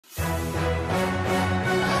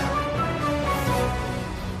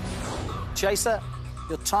Chaser,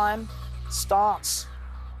 your time starts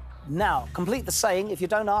now. Complete the saying, if you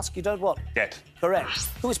don't ask, you don't what? Get. Correct.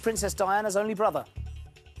 Who is Princess Diana's only brother?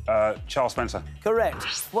 Charles Spencer. Correct.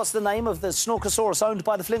 What's the name of the Snorkosaurus owned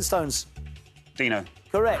by the Flintstones? Dino.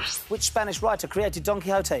 Correct. Which Spanish writer created Don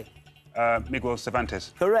Quixote? Miguel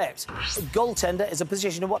Cervantes. Correct. Goaltender is a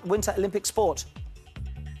position in what Winter Olympic sport?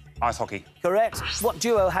 Ice hockey. Correct. What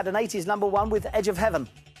duo had an 80s #1 with Edge of Heaven?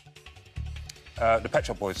 The Pet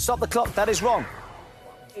Shop Boys. Stop the clock, that is wrong.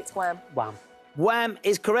 It's Wham. Wham. Wham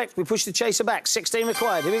is correct. We push the chaser back. 16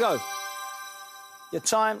 required. Here we go. Your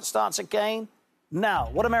time starts again. Now,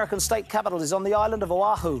 what American state capital is on the island of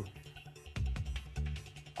Oahu?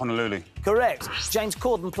 Honolulu. Correct. James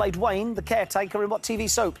Corden played Wayne, the caretaker, in what TV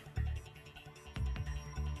soap?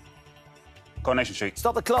 Coronation Street.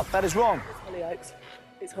 Stop the clock, that is wrong. Hollyoaks.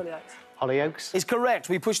 It's Hollyoaks. Hollyoaks. Is correct.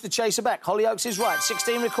 We push the chaser back. Hollyoaks is right.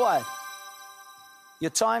 16 required. Your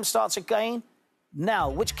time starts again. Now,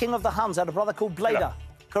 which king of the Huns had a brother called Bleda? Bleda.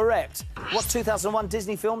 Correct. What 2001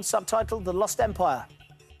 Disney film subtitled The Lost Empire?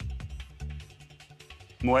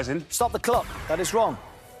 Muezzin. Stop the clock. That is wrong.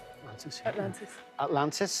 Atlantis.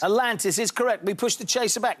 Atlantis. Atlantis is correct. We push the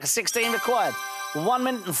chaser back. 16 required. 1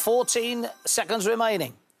 minute and 14 seconds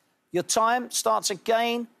remaining. Your time starts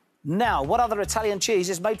again. Now, what other Italian cheese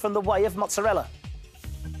is made from the whey of mozzarella?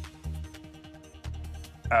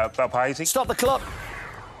 Valparaiso. Stop the clock.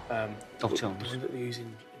 Oh,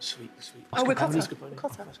 ricotta.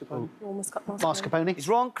 Mascarpone. He's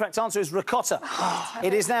wrong. Correct answer is ricotta.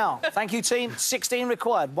 It is now. Thank you, team. 16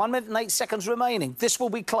 required. 1 minute and 8 seconds remaining. This will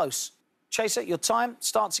be close. Chaser, your time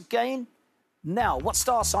starts again. Now, what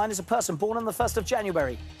star sign is a person born on the 1st of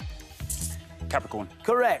January? Capricorn.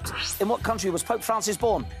 Correct. In what country was Pope Francis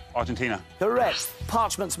born? Argentina. Correct.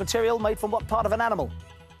 Parchment's material made from what part of an animal?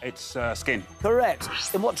 It's skin. Correct.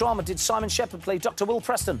 In what drama did Simon Shepherd play Dr. Will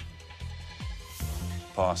Preston?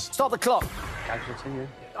 Pass. Stop the clock. Casualty, yeah.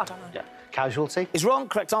 I don't know. Yeah. Casualty. Is wrong.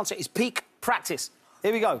 Correct answer is peak practice.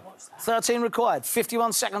 Here we go. 13 required.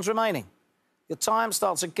 51 seconds remaining. Your time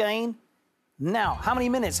starts again. Now, how many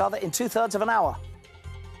minutes are there in 2/3 of an hour?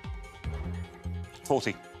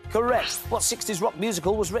 40. Correct. What 60s rock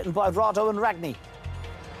musical was written by Rado and Ragni?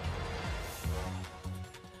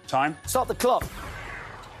 Time. Stop the clock.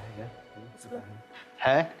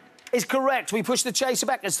 Hair. Is correct. We push the chaser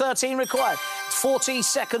back. There's 13 required. 40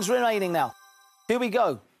 seconds remaining now. Here we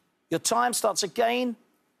go. Your time starts again.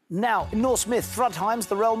 Now, in Norse myth, Thrudheim's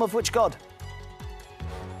the realm of which god?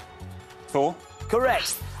 Thor.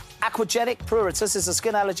 Correct. Aquagenic pruritus is a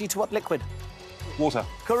skin allergy to what liquid? Water.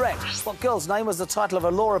 Correct. What girl's name was the title of a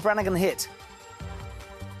Laura Branigan hit?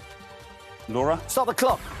 Laura. Stop the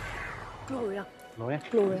clock. Gloria. Gloria.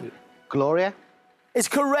 Gloria. Gloria. It's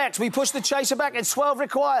correct. We push the chaser back. It's 12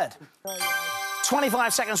 required.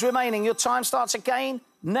 25 seconds remaining. Your time starts again.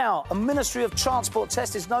 Now, a Ministry of Transport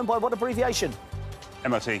test is known by what abbreviation?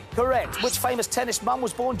 MOT. Correct. Which famous tennis mum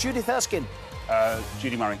was born Judith Erskine?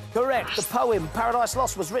 Judy Murray. Correct. The poem Paradise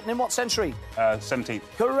Lost was written in what century? 17th.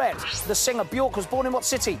 Correct. The singer Bjork was born in what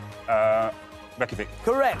city? Reykjavik.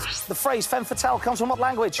 Correct. The phrase femme fatale comes from what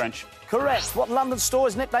language? French. Correct. What London store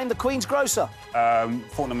is nicknamed the Queen's Grocer?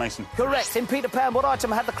 Fortnum Mason. Correct. In Peter Pan, what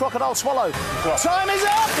item had the crocodile swallow? Clock. Time is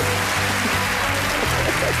up!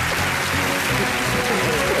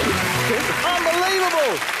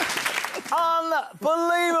 Unbelievable!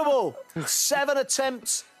 Unbelievable! 7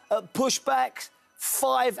 attempts at pushback,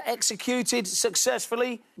 5 executed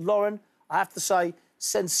successfully. Lauren, I have to say,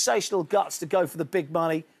 sensational guts to go for the big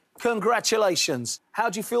money. Congratulations. How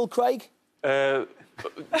do you feel, Craig? Lauren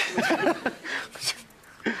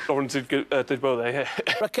did well there, yeah.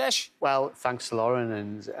 Rakesh? Well, thanks to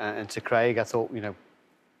Lauren and to Craig. I thought, we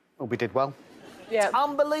did well. Yeah.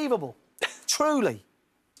 Unbelievable. Truly.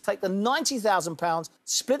 Take the £90,000,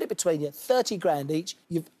 split it between you, 30 grand each.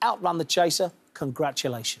 You've outrun the chaser.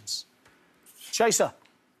 Congratulations. Chaser.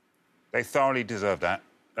 They thoroughly deserve that.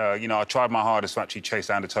 I tried my hardest to actually chase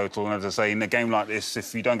down the total. And as I say, in a game like this,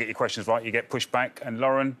 if you don't get your questions right, you get pushed back. And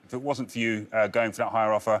Lauren, if it wasn't for you going for that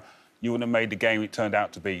higher offer, you wouldn't have made the game it turned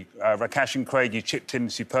out to be. Rakesh and Craig, you chipped in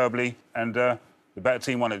superbly, and the better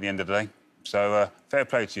team won at the end of the day. So fair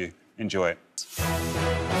play to you. Enjoy it. Here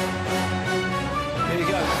you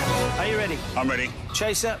go. Are you ready? I'm ready.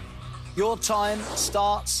 Chaser, your time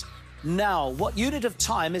starts now. What unit of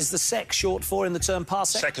time is the sec short for in the term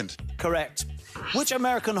parsec? Second. Correct. Which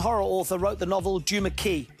American horror author wrote the novel Due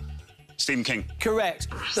McKee? Stephen King. Correct.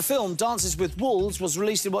 The film Dances with Wolves was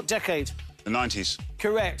released in what decade? The 90s.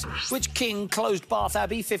 Correct. Which king closed Bath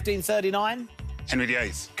Abbey, 1539? Henry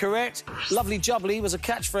VIII. Correct. Lovely Jubbly was a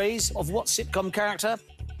catchphrase of what sitcom character?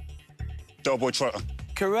 Doughboy Trotter.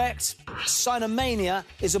 Correct. Sinomania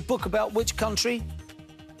is a book about which country?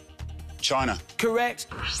 China. Correct.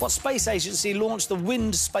 What space agency launched the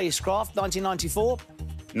Wind spacecraft, 1994?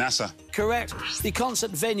 NASA. Correct. The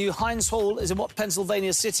concert venue Heinz Hall is in what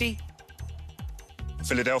Pennsylvania city?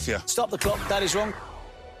 Philadelphia. Stop the clock. That is wrong.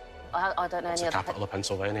 I don't know any other. Capital of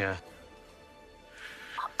Pennsylvania.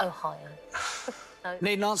 Ohio.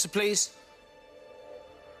 Need an answer, please?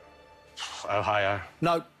 Ohio.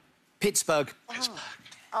 No. Pittsburgh.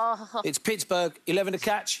 It's Pittsburgh. 11 to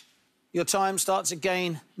catch. Your time starts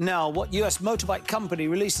again now. What US motorbike company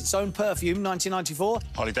released its own perfume, 1994?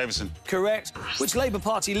 Harley Davidson. Correct. Which Labour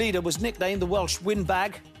Party leader was nicknamed the Welsh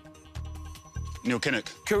Windbag? Neil Kinnock.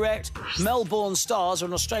 Correct. Melbourne Stars are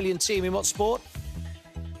an Australian team in what sport?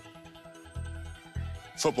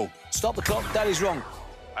 Football. Stop the clock. That is wrong.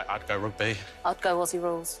 I'd go rugby. I'd go Aussie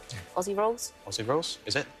rules. Aussie rules? Aussie rules?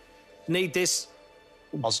 Is it? Need this?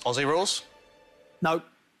 Aussie rules? No.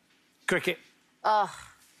 Cricket.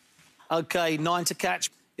 OK, 9 to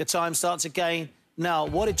catch. Your time starts again. Now,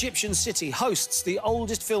 what Egyptian city hosts the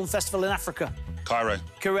oldest film festival in Africa? Cairo.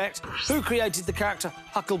 Correct. Who created the character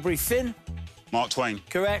Huckleberry Finn? Mark Twain.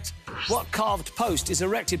 Correct. What carved post is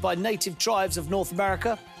erected by native tribes of North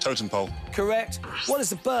America? Totem pole. Correct. What is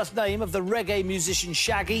the birth name of the reggae musician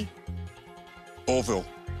Shaggy? Orville.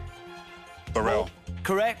 Burrell.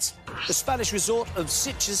 Correct. The Spanish resort of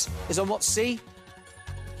Sitges is on what sea?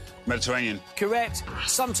 Mediterranean. Correct.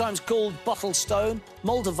 Sometimes called bottle stone.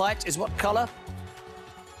 Moldavite is what colour?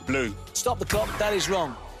 Blue. Stop the clock. That is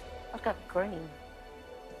wrong. I'd go green.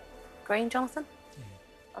 Green, Jonathan?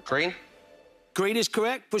 Green? Green is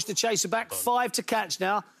correct. Push the chaser back. 5 to catch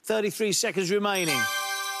now. 33 seconds remaining.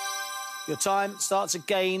 Your time starts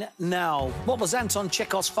again now. What was Anton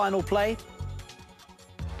Chekhov's final play?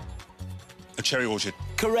 A cherry orchard.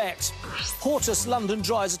 Correct. Hortus London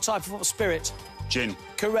Dry is a type of what spirit? Gin.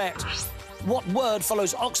 Correct. What word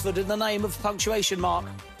follows Oxford in the name of punctuation mark?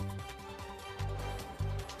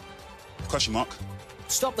 Question mark.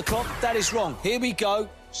 Stop the clock. That is wrong. Here we go.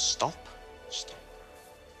 Stop.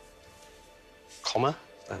 Comma?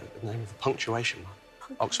 The name of the punctuation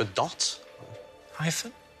mark. Oxford dot?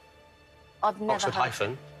 Hyphen? I've never Oxford heard.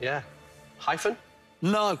 hyphen? Yeah. Hyphen?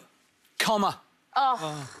 No. Comma.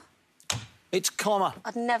 Oh, It's comma.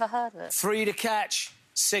 I'd never heard of it. 3 to catch.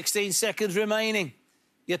 16 seconds remaining.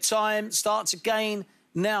 Your time starts again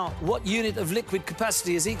now. What unit of liquid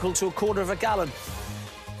capacity is equal to a quarter of a gallon?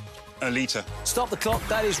 A litre. Stop the clock.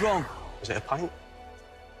 That is wrong. Is it a pint?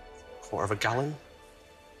 Quarter of a gallon?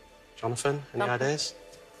 Jonathan, any ideas?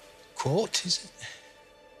 Quart, is it?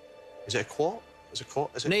 Is it a quart? Is it a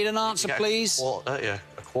quart? Is it... Need an answer, You get please? A quart, don't you?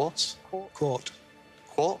 A quart? Quart.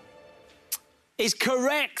 Quart? Is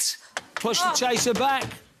correct. Push the chaser back.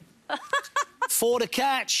 4 to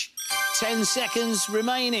catch. 10 seconds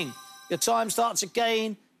remaining. Your time starts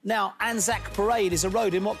again. Now, Anzac Parade is a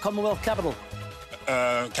road in what Commonwealth capital?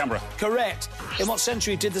 Canberra. Correct. In what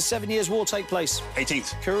century did the 7 Years' War take place?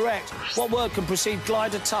 18th. Correct. What word can precede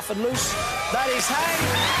glider, tough and loose? That is hang.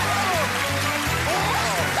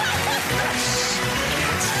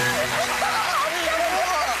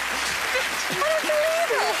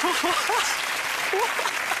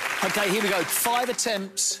 OK, here we go. 5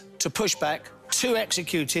 attempts to push back, 2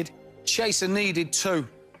 executed. Chaser needed 2.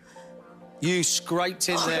 You scraped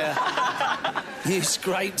in there. You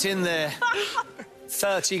scraped in there.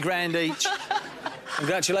 30 grand each.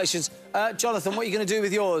 Congratulations. Jonathan, what are you going to do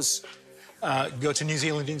with yours? Go to New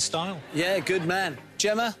Zealand in style. Yeah, good man.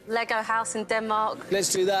 Gemma? Lego house in Denmark.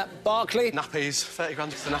 Let's do that. Barclay? Nappies. 30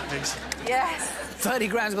 grand for the nappies. Yes. 30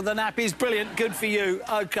 grand with the nappies. Brilliant. Good for you.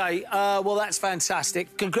 OK, well, that's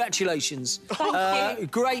fantastic. Congratulations. Thank you.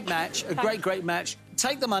 Great match. A great match.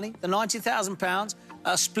 Take the money, the £90,000,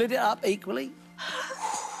 split it up equally.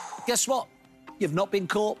 Guess what? You've not been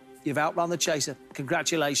caught. You've outrun the chaser.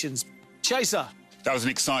 Congratulations. Chaser. That was an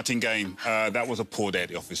exciting game. That was a poor day at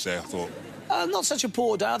the office there, I thought. Not such a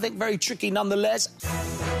poor day. I think very tricky nonetheless.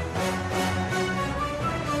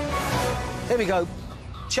 Here we go.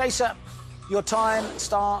 Chaser, your time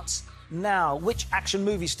starts now. Which action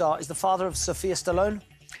movie star is the father of Sophia Stallone?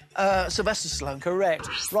 Sylvester Stallone. Correct.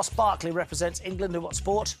 Ross Barkley represents England in what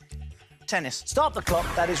sport? Tennis. Start the clock.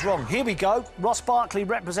 That is wrong. Here we go. Ross Barkley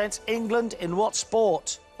represents England in what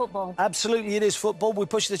sport? Football. Absolutely, it is football. We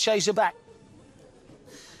push the chaser back.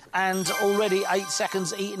 And already 8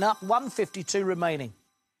 seconds eaten up. 1:52 remaining.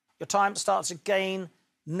 Your time starts again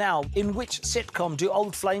now. In which sitcom do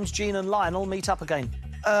old flames Gene and Lionel meet up again?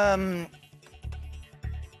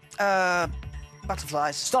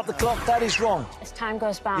 Butterflies. Stop the clock. That is wrong. As time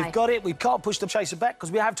goes by. You've got it. We can't push the chaser back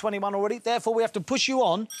because we have 21 already. Therefore, we have to push you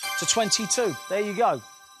on to 22. There you go.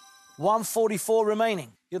 1:44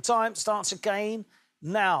 remaining. Your time starts again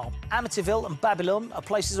now. Amityville and Babylon are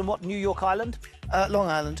places on what New York Island? Long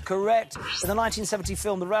Island. Correct. In the 1970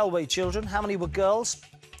 film The Railway Children, how many were girls?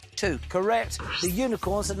 2. Correct. The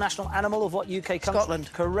unicorn is the national animal of what UK country?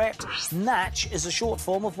 Scotland. Correct. Natch is a short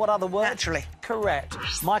form of what other word? Naturally. Correct.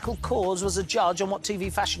 Michael Kors was a judge on what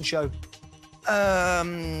TV fashion show?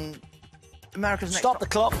 America's Next Stop the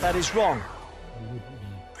Top. clock, that is wrong.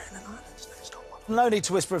 No need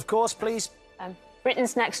to whisper, of course, please.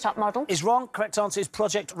 Britain's Next Top Model. Is wrong. Correct answer is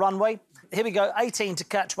Project Runway. Here we go. 18 to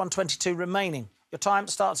catch, 1:22 remaining. Your time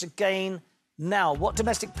starts again now. What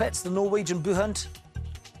domestic pet's the Norwegian buhunt?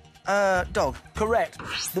 Dog. Correct.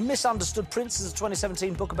 The Misunderstood Prince is a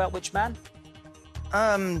 2017 book about which man?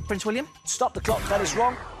 Prince William. Stop the clock, that is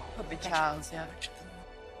wrong. Probably Charles, yeah.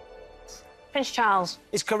 Prince Charles.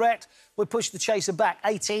 Is correct. We push the chaser back.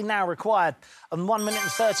 18 now required. And 1 minute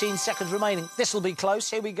and 13 seconds remaining. This will be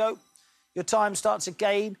close. Here we go. Your time starts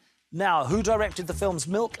again now. Who directed the films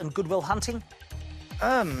Milk and Good Will Hunting?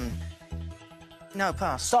 No,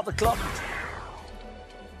 pass. Stop the clock.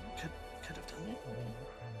 Could have done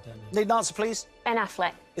it. Need an answer, please? Ben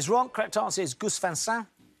Affleck. Is wrong. Correct answer is Gus Van Sant.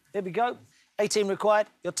 Here we go. 18 required.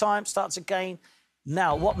 Your time starts again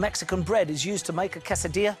now. What Mexican bread is used to make a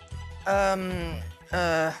quesadilla?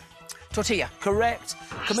 Tortilla. Correct.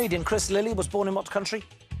 Comedian Chris Lilly was born in what country?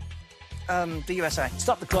 The USA.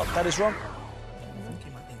 Stop the clock. That is wrong.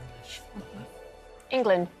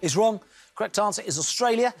 England. Is wrong. Correct answer is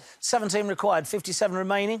Australia. 17 required, 57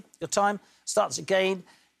 remaining. Your time starts again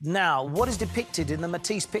now. What is depicted in the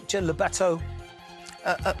Matisse picture Le Bateau?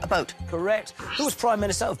 A boat. Correct. Who was Prime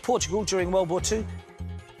Minister of Portugal during World War II?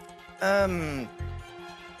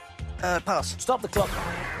 Pass. Stop the clock.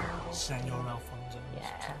 Senor Alfonso.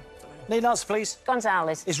 Yeah. Need an answer, please?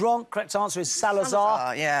 Gonzalez. Is wrong. Correct answer is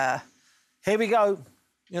Salazar. Yeah. Here we go.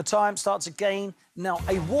 Your time starts again now.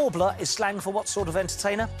 A warbler is slang for what sort of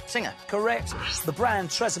entertainer? Singer. Correct. The brand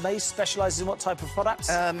Tresemme specialises in what type of products?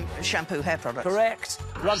 Shampoo, hair products. Correct.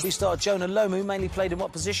 Rugby star Jonah Lomu mainly played in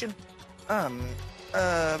what position?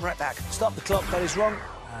 Right back. Stop the clock, that is wrong.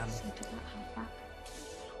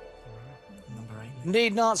 Number 8.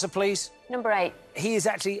 Need an answer, please. Number 8. He is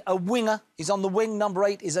actually a winger. He's on the wing. Number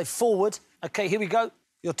 8 is a forward. OK, here we go.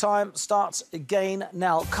 Your time starts again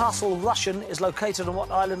now. Castle Rushen is located on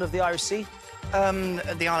what island of the Irish Sea?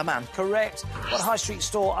 The Isle of Man. Correct. What high street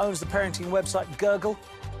store owns the parenting website Gurgle?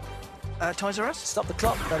 Toys R Us. Stop the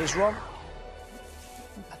clock, that is wrong.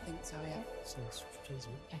 I think so, yeah.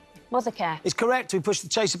 Mothercare. Is correct. We push the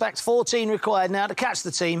chaser back. 14 required now to catch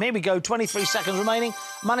the team. Here we go. 23 seconds remaining.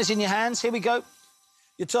 Money's in your hands. Here we go.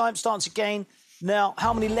 Your time starts again. Now,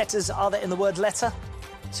 how many letters are there in the word letter?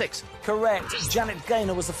 6. Correct. Janet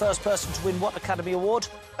Gaynor was the first person to win what Academy Award?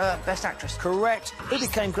 Best Actress. Correct. Who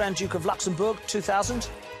became Grand Duke of Luxembourg? 2000?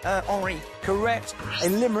 Henri. Correct. A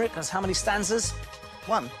limerick has how many stanzas?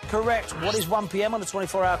 1. Correct. What is 1 p.m. on a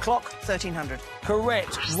 24-hour clock? 1300.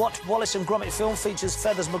 Correct. What Wallace and Gromit film features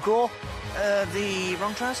Feathers McGraw? The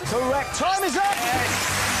Wrong Trousers. Correct. Time is up!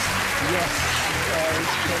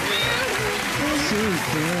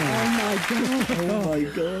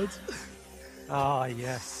 Ah,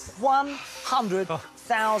 yes.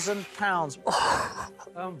 £100,000.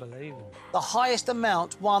 Unbelievable. The highest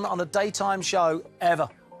amount won on a daytime show ever.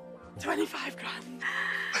 25 grand.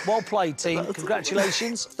 Well played, team.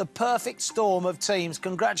 Congratulations. The perfect storm of teams.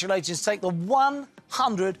 Congratulations. Take the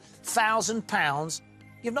 £100,000.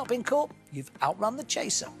 You've not been caught. You've outrun the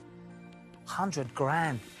chaser. 100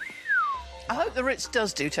 grand. I hope the Ritz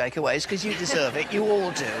does do takeaways, because you deserve it. You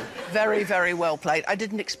all do. Very, very well played. I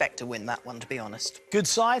didn't expect to win that one, to be honest. Good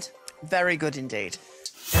side? Very good indeed.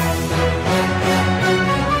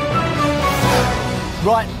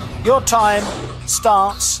 Right, your time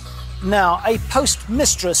starts now. A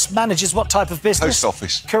postmistress manages what type of business? Post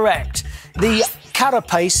office. Correct. The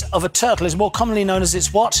carapace of a turtle is more commonly known as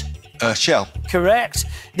its what? Shell. Correct.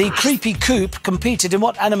 The creepy coop competed in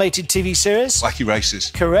what animated TV series? Wacky Races.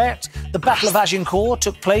 Correct. The Battle of Agincourt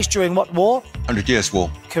took place during what war? 100 Years' War.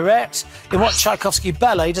 Correct. In what Tchaikovsky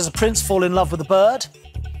ballet does a prince fall in love with a bird?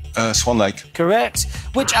 Swan Lake. Correct.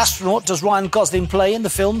 Which astronaut does Ryan Gosling play in the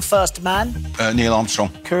film First Man? Neil Armstrong.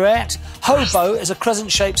 Correct. Hobo is a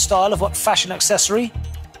crescent-shaped style of what fashion accessory?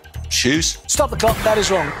 Shoes. Stop the clock, that is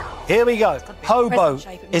wrong. Here we go. Hobo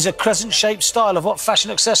is a crescent-shaped style of what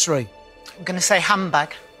fashion accessory? I'm going to say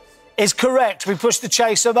handbag. Is correct. We push the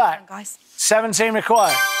chaser back. Guys. 17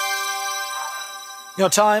 required. Your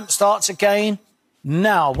time starts again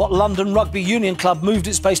now. What London Rugby Union club moved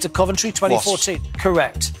its base to Coventry 2014? Wasps.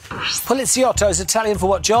 Correct. Poliziotto is Italian for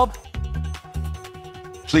what job?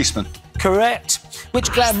 Policeman. Correct.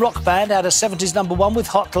 Which glam rock band had a 70s #1 with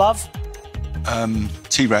Hot Love?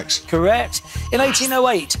 T-Rex. Correct. In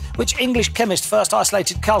 1808, which English chemist first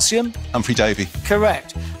isolated calcium? Humphrey Davy.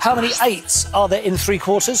 Correct. How many eighths are there in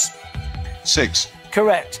 3/4? 6.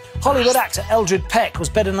 Correct. Hollywood actor Eldred Peck was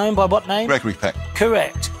better known by what name? Gregory Peck.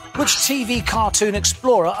 Correct. Which TV cartoon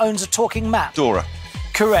explorer owns a talking map? Dora.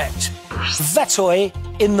 Correct. Vetoi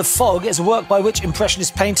in the Fog is a work by which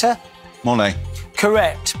Impressionist painter? Monet.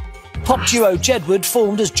 Correct. Pop duo Jedward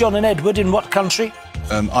formed as John and Edward in what country?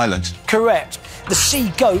 Ireland. Correct. The sea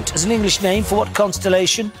goat is an English name for what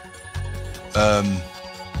constellation?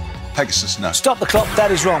 Pegasus. No. Stop the clock,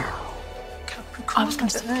 that is wrong. I was going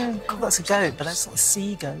to say, that's a goat, but that's not a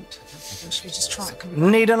sea goat. Should we just try it?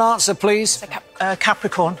 Need an answer, please?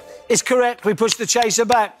 Capricorn. It's correct. We push the chaser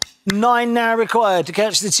back. 9 now required to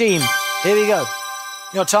catch the team. Here we go.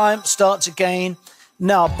 Your time starts again.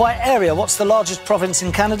 Now, by area, what's the largest province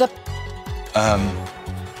in Canada?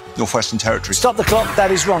 Northwestern Territory. Stop the clock,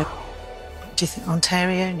 that is wrong. Do you think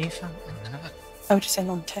Ontario, Newfoundland? I would just say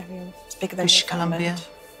Ontario. It's bigger than British Columbia.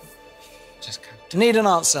 Need an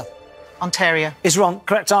answer. Ontario. Is wrong.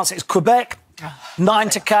 Correct answer is Quebec. 9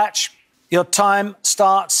 to catch. Your time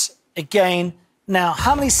starts again. Now,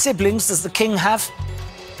 how many siblings does the king have?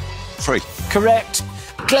 3. Correct.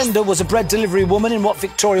 Glenda was a bread delivery woman in what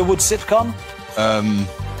Victoria Wood sitcom?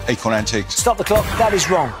 Acorn Antiques. Stop the clock, that is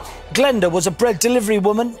wrong. Glenda was a bread delivery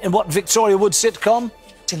woman in what Victoria Wood sitcom?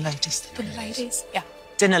 Dinner Ladies. Dinner Ladies. Yeah.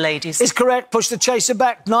 Dinner Ladies. Is correct. Push the chaser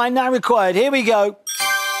back. 9 now required. Here we go.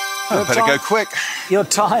 Better go quick. Your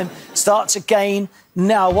time starts again.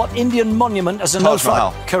 Now, what Indian monument has a no Taj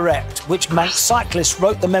Mahal. flight? Correct. Which Manx cyclist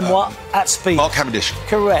wrote the memoir At Speed? Mark Cavendish.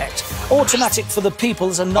 Correct. Automatic for the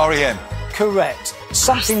Peoples and not... REM. Correct.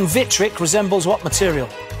 Something vitric resembles what material?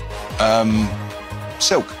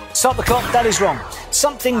 Silk. Stop the clock. That is wrong.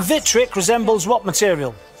 Something vitric resembles what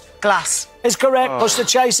material? Glass. Is correct. Push the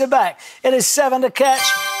chaser back. It is 7 to catch.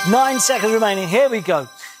 9 seconds remaining. Here we go.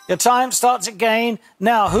 Your time starts again.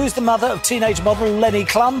 Now, who's the mother of teenage model Lenny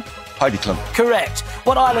Klum? Heidi Klum. Correct.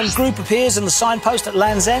 What island group appears in the signpost at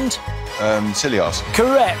Land's End? Silly Arse.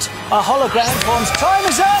 Correct. A hologram forms. Time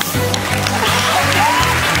is up!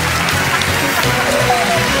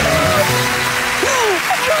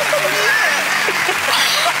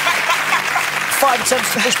 5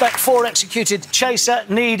 attempts to push back, 4 executed. Chaser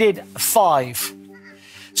needed 5.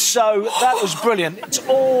 So that was brilliant. It's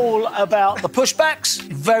all about the pushbacks.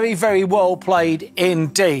 Very, very well played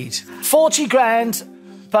indeed. 40 grand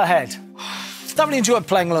per head. Thoroughly enjoyed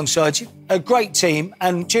playing alongside you. A great team.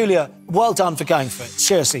 And Julia, well done for going for it.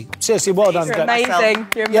 Seriously, well done. You're amazing.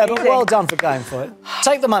 You're amazing. Yeah, but well done for going for it.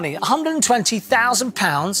 Take the money,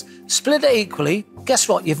 £120,000, split it equally. Guess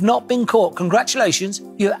what? You've not been caught. Congratulations.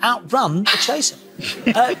 You outrun the chaser.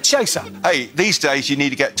 Chaser. Hey, these days you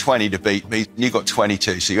need to get 20 to beat me. You got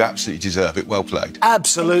 22, so you absolutely deserve it. Well played.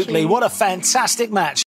 Absolutely. What a fantastic match.